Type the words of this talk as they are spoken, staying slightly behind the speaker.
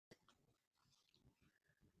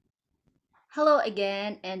Hello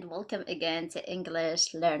again and welcome again to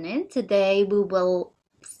English Learning. Today we will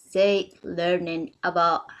say learning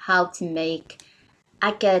about how to make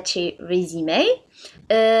a catchy resume.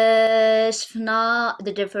 شفنا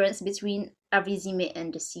the difference between a resume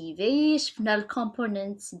and a CV. شفنا ال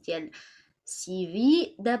components ديال CV.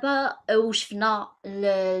 دابا وشفنا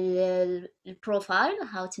ال profile,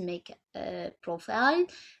 how to make a profile.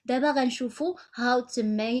 دابا غنشوفو how to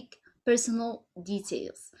make personal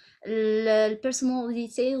details. البيرسونال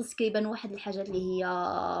ديتيلز كيبان واحد الحاجات اللي هي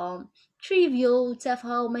تريفيال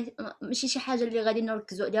تافهه ماشي شي حاجه اللي غادي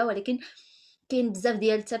نركزوا عليها، ولكن كاين بزاف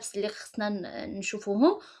ديال التابس اللي خصنا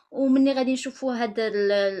نشوفوهم، ومني غادي نشوفوا هاد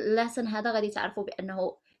اللسن هذا غادي تعرفوا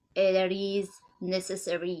بانه it is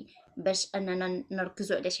necessary باش اننا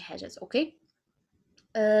نركزوا على شي حاجات. اوكي،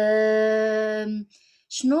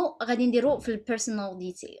 شنو غادي نديرو في البيرسونال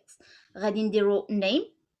ديتيلز؟ غادي نديرو name،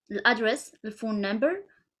 الادريس، الفون نمبر،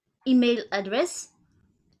 ايميل ادريس،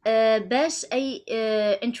 باش اي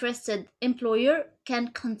interested employer can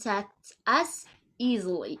contact us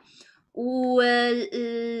easily. و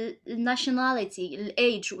nationality،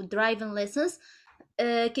 الايج والدرايفنج ليسنس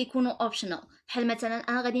كيكونوا اوبشنال. بحال مثلا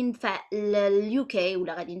انا غادي ندفع لليو كي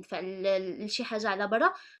ولا غادي ندفع لشي حاجه على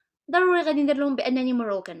برا، ضروري غادي ندير لهم بانني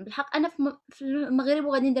مروكن. بالحق انا في المغرب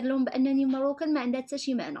وغادي ندير لهم بانني مروكن، ما عندها حتى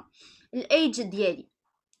شي معنى. الايج ديالي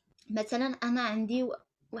مثلا انا عندي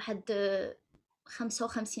واحد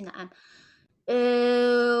 55 عام،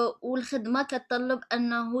 والخدمه كتطلب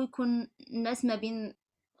انه يكون الناس ما بين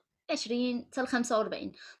 20 حتى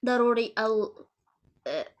 45. ضروري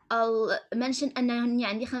منشن انني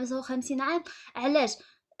عندي 55 عام. علاش؟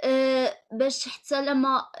 باش حتى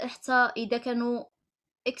اذا كانوا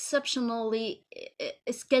exceptionally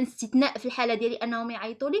كان استثناء في الحاله ديالي انهم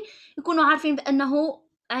يعيطوا لي، يكونوا عارفين بانه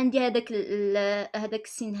عندي هذاك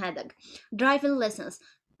السن هذاك. driving lessons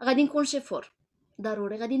غادي نكون شيفور،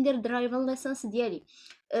 ضروري غادي ندير driving lessons ديالي.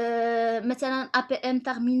 مثلا ابي ام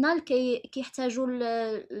تيرمينال كيحتاجوا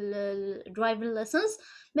driving lessons،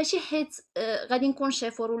 ماشي حيت غادي نكون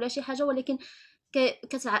شيفور ولا شي حاجه، ولكن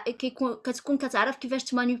كتكون كتعرف كيفاش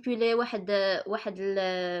تمانيبيولي واحد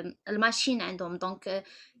الماشين عندهم، دونك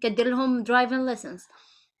كدير لهم driving lessons.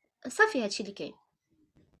 صافي هادشي اللي كاين.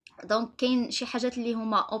 دونك كاين شي حاجات اللي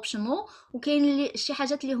هما اوبشنال، وكاين شي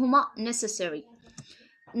حاجات اللي هما necessary.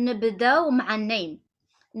 نبداو مع النيم.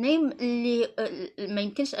 نيم اللي ما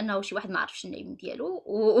يمكنش انه شي واحد ما عرفش النيم ديالو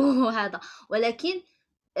وهذا، ولكن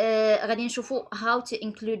غادي نشوفوا how to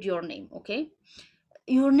include your name. okay,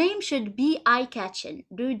 your name should be eye-catching.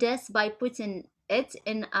 Do this by putting it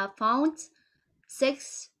in a font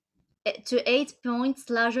 6 to 8 points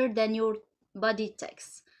larger than your body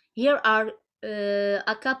text. Here are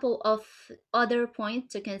a couple of other points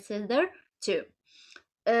to consider too.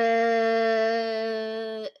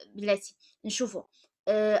 بلاتي نشوفوا.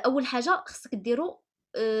 اول حاجه خصك ديرو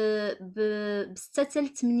ب 6 حتى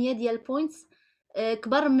 8 ديال البوينتس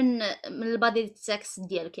كبر من البادي تاكس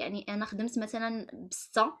ديالك. يعني انا خدمت مثلا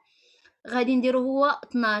ب6، غادي نديرو هو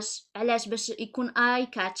 12. علاش؟ باش يكون اي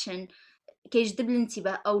كاتشن، كيجذب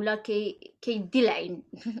الانتباه اولا كيدي العين.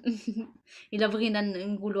 الا بغينا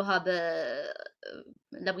نقولوها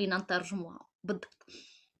الا بغينا نترجموها بالضبط.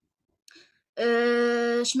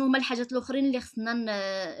 شنو هما الحاجات الاخرين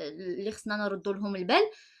اللي خصنا نردوا لهم البال؟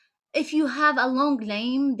 if you have a long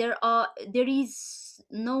name there is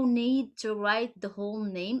no need to write the whole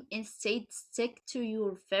name. Instead stick to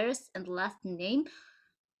your first and last name.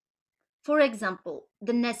 For example,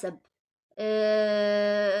 the nasab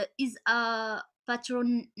is a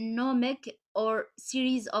patronymic or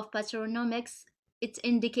series of patronymics. It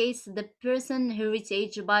indicates the person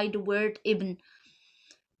heritage by the word ibn.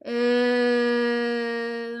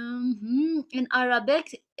 In Arabic,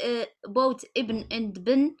 both ibn and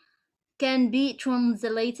bin can be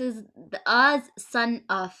translated as son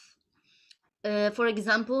of. For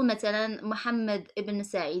example, مثلا محمد ابن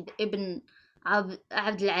سعيد ابن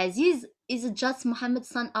عبد العزيز is just Muhammad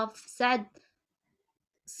son of Saad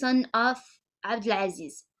son of عبد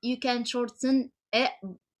العزيز. You can shorten it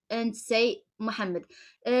and say محمد.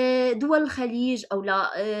 دول الخليج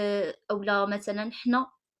اولا مثلا حنا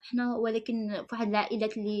ولكن في واحد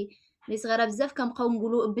العائلات اللي صغيره بزاف كنبقاو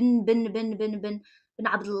نقولوا بن بن بن بن بن بن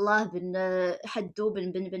عبد الله بن حدو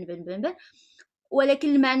بن بن بن بن بن, بن.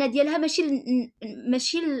 ولكن المعنى ديالها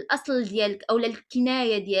ماشي الاصل ديالك اولا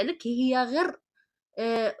الكنايه ديالك، هي غير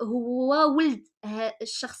هو ولد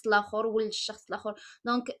الشخص الاخر، ولد الشخص الاخر.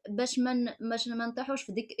 دونك باش ما نطيحوش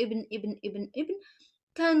في ديك ابن ابن ابن ابن،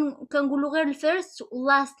 كنقولوا غير الفيرست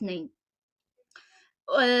ولاست نيم.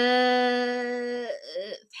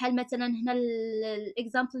 بحال مثلا هنا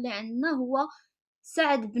الاكزامبل اللي عندنا هو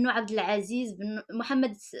سعد بن عبد العزيز بن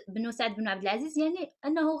محمد بن سعد بن عبد العزيز، يعني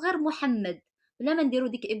انه غير محمد، بلا ما نديرو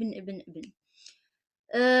ديك ابن.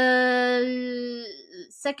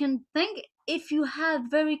 second thing, if you have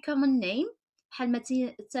very common name بحال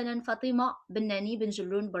مثلا فاطمة، بناني، بن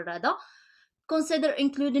جلون، برادة، consider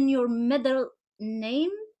including your middle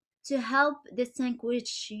name to help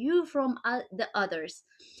distinguish you from the others.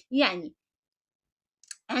 يعني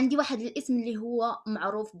عندي واحد الاسم اللي هو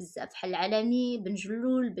معروف بزاف بحال العلمي، بن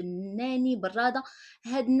جلول، بناني، برادة،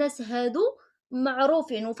 هاد الناس هادو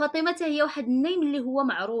معروفين، وفاطمة هي واحد النيم اللي هو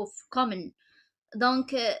معروف common.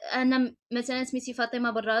 دونك انا مثلا سميتي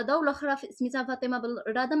فاطمه براده والاخرى سميتها فاطمه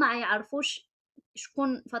براده، ما يعرفوش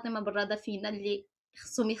شكون فاطمه براده فينا اللي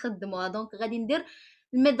خصهم يخدموها. دونك غادي ندير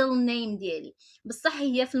الميدل نيم ديالي. بصح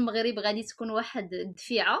هي في المغرب غادي تكون واحد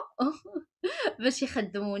الدفيعه باش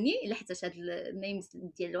يخدموني، الا حيت هاد النيمز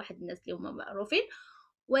ديال واحد الناس اللي هما معروفين.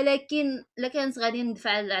 ولكن الا كانت غادي ندفع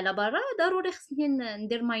على برا، ضروري خصني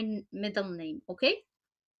ندير ماي ميدل نيم. اوكي.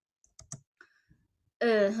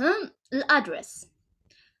 الادرس.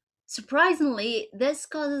 Surprisingly, this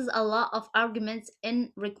causes a lot of arguments in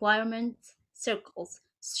requirement circles.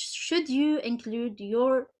 Should you include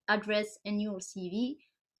your address in your CV,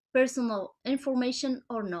 personal information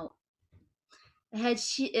or no?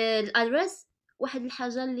 هادشي الادرس واحد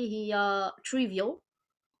الحاجة اللي هي trivial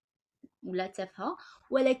ولا تافهة،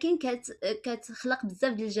 ولكن كتخلق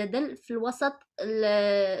بزاف ديال الجدل في الوسط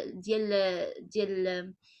ديال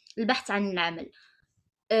البحث عن العمل.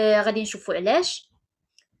 غادي نشوفوا علاش.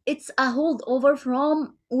 It's a holdover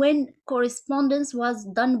from when correspondence was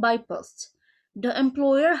done by post. The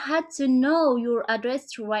employer had to know your address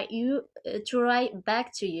to write back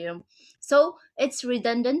to you. So it's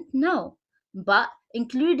redundant now. But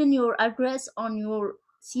including your address on your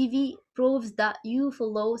CV proves that you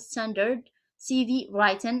follow standard CV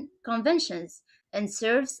writing conventions and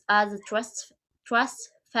serves as a trust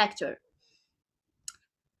factor.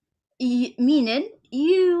 Meaning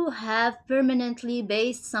you have permanently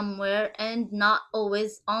based somewhere and not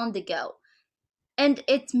always on the go. And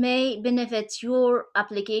it may benefit your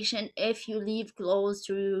application if you live close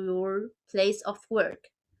to your place of work.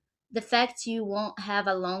 The fact you won't have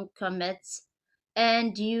a long commute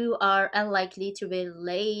and you are unlikely to be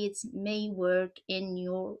late may work in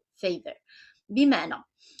your favor. بمعنى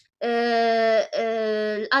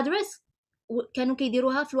الادريس كانوا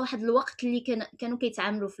كيديروها في واحد الوقت اللي كانوا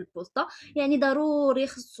كيتعاملوا في البوسطه، يعني ضروري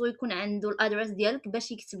خصو يكون عنده الادريس ديالك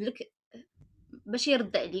باش يكتب لك، باش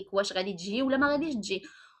يرد عليك واش غادي تجي ولا ما غاديش تجي.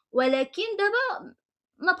 ولكن دابا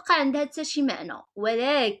ما بقى عندها حتى شي معنى،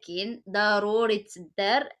 ولكن ضروري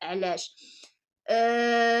تدار. علاش؟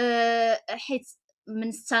 حيت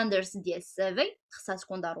من ستاندردز ديال السيفي خصها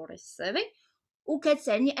تكون ضروري في السيفي،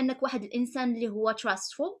 وكتعني انك واحد الانسان اللي هو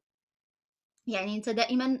trustful. يعني انت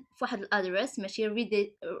دائما في واحد الادرس ماشي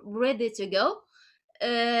ready to go.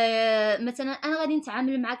 مثلا انا غادي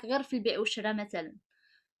نتعامل معك غير في البيع والشراء مثلا،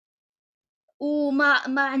 وما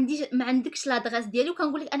ما عندكش لادغاس ديالي،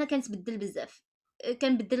 وكنقول لك انا كنتبدل بزاف،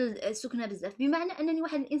 كنبدل السكنه بزاف، بمعنى انني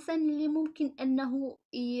واحد الانسان اللي ممكن انه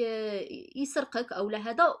يسرقك او لا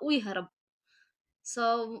هذا ويهرب.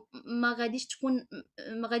 ما غاديش تكون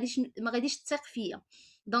ما غاديش تثق فيا.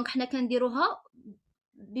 دونك حنا كنديروها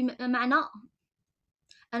بمعنى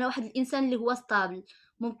انا واحد الانسان اللي هو ستابل،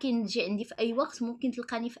 ممكن تجي عندي في اي وقت، ممكن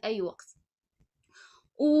تلقاني في اي وقت.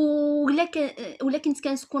 ولا كنت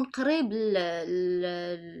كنكون قريب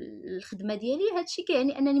الخدمه ديالي، هادشي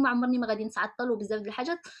كيعني انني ما عمرني ما غادي نتعطل وبزاف ديال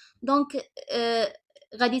الحاجات. دونك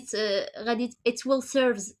غادي it will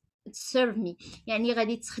serve me، يعني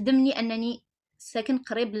غادي تخدمني انني ساكن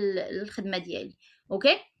قريب الخدمه ديالي.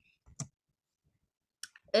 اوكي.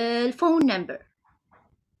 الفون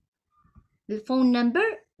number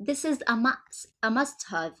this is a must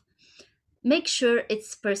have. Make sure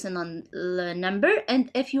it's personal number, and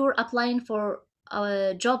if you're applying for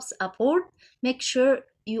jobs abroad, make sure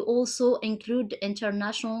you also include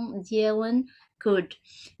international dealing code.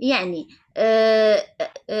 يعني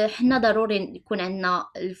حنا ضروري يكون عندنا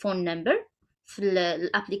الفون نمبر في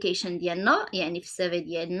الابليكيشن ديالنا، يعني في السيفي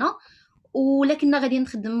ديالنا. ولكن غادي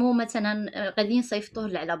نخدمو مثلا غادي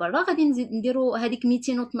نصيفطوه على برا، غادي نديرو هذيك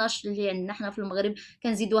 212 اللي عندنا حنا في المغرب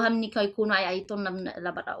كنزيدوها ملي كيكونوا يعيطوا لنا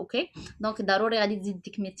على برا. اوكي. دونك ضروري غادي تزيد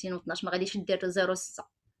ديك 212، ما غاديش دير 06.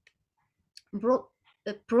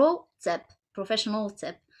 pro tip, professional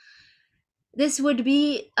tip. This would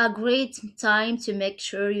be a great time to make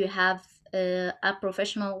sure you have a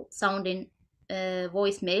professional sounding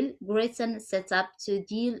voicemail written set up to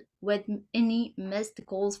deal with any missed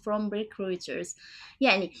calls from recruiters.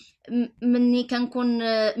 يعني مني كنكون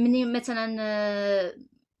مني مثلا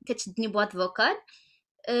كتشدني بواط فوكال.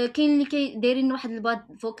 كاين اللي دايرين واحد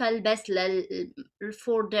الباد فوكال بس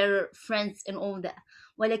for their friends and all that.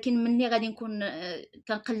 ولكن ملي غادي نكون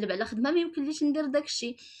كنقلب على خدمه ما يمكنليش ندير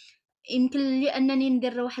داكشي. يمكن لي انني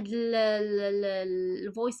ندير واحد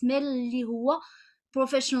الفويس ميل اللي هو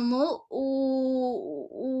بروفيشنال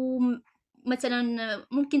و مثلا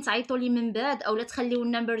ممكن تعيطوا لي من بعد او لا تخليو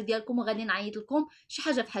النمبر ديالكم وغادي نعيط لكم شي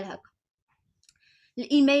حاجه بحال هكا.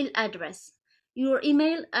 الايميل ادريس. Your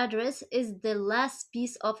email address is the last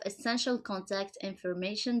piece of essential contact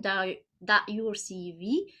information that your CV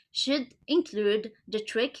should include. The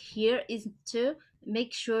trick here is to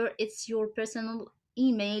make sure it's your personal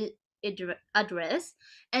email address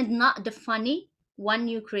and not the funny one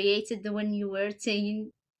you created when you were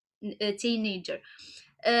a teenager.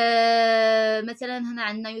 مثلا هنا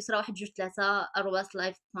عندنا يسرى 1 2 3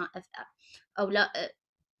 @life.fr او لا.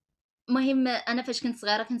 مهم انا فاش كنت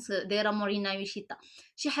صغيره كنت دايره مورينا يوشيتا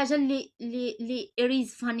شي حاجه اللي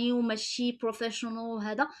ريز فاني وماشي بروفيشنال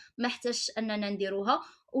وهذا ما احتاجش اننا نديروها.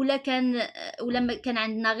 ولا كان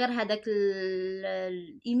عندنا غير هذاك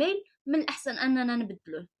الايميل من الاحسن اننا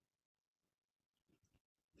نبدلوه.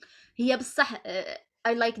 هي بصح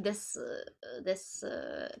I like this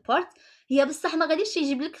part. هي بصح ما غاديش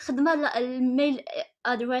يجيب لك خدمه الميل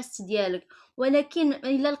ادريس ديالك، ولكن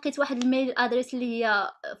الا لقيت واحد الميل ادريس اللي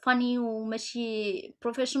هي فاني وماشي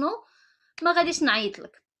بروفيشنال ما غاديش نعيط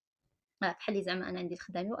لك. بحال زعما انا عندي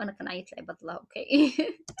الخدامي وانا كنعيط لعباد الله. اوكي.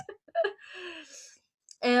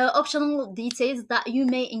 Optional details that you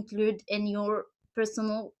may include in your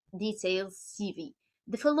personal details CV.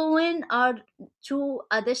 The following are 2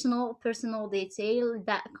 additional personal details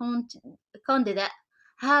that candidates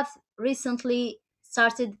have recently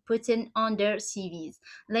started putting on their CVs.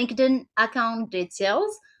 LinkedIn account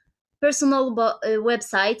details, personal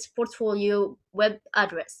website, portfolio, web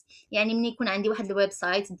address. يعني من يكون عندي واحد الويب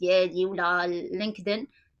سايت ديالي ولا لينكدين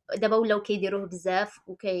دابا ولاو كيديروه بزاف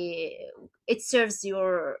it serves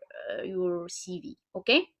your CV.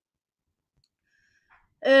 okay.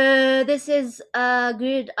 This is a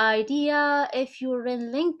good idea if your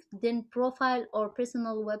LinkedIn profile or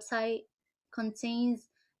personal website contains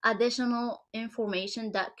additional information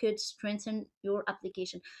that could strengthen your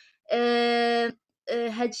application.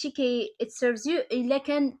 هادشي it serves you إلا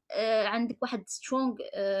كان عندك واحد strong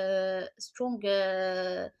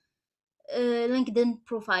LinkedIn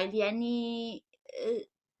profile. يعني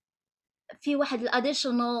في واحد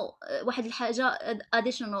الاديشنال واحد الحاجه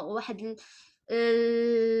additional واحد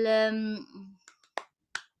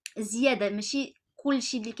الزياده ماشي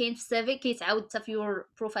كلشي اللي كاين في السيفي كيتعاود حتى في يور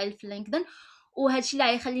بروفايل في لينكدين. وهادشي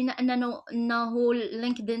اللي غيخلينا انه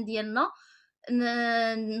اللينكدين ديالنا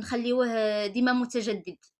نخليوه ديما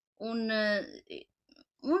متجدد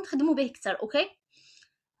ونخدموا به اكثر. اوكي.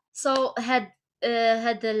 So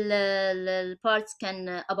هذا البارت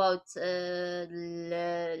كان about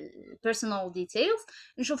personal details.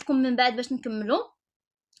 نشوفكم من بعد باش نكملوا.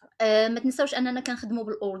 ما تنساوش اننا كنخدموا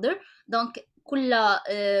بالاوردر. دونك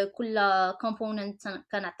كل كومبوننت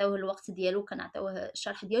كنعطيوه الوقت ديالو كنعطيوه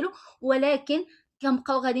الشرح ديالو، ولكن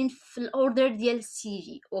كنبقاو غاديين في الاوردر ديال السي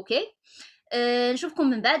في. اوكي. نشوفكم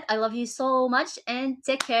من بعد. I love you so much and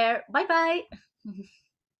take care. Bye bye.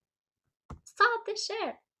 Stop the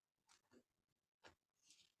share.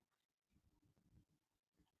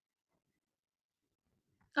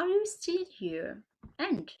 Are you still here?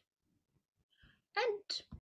 And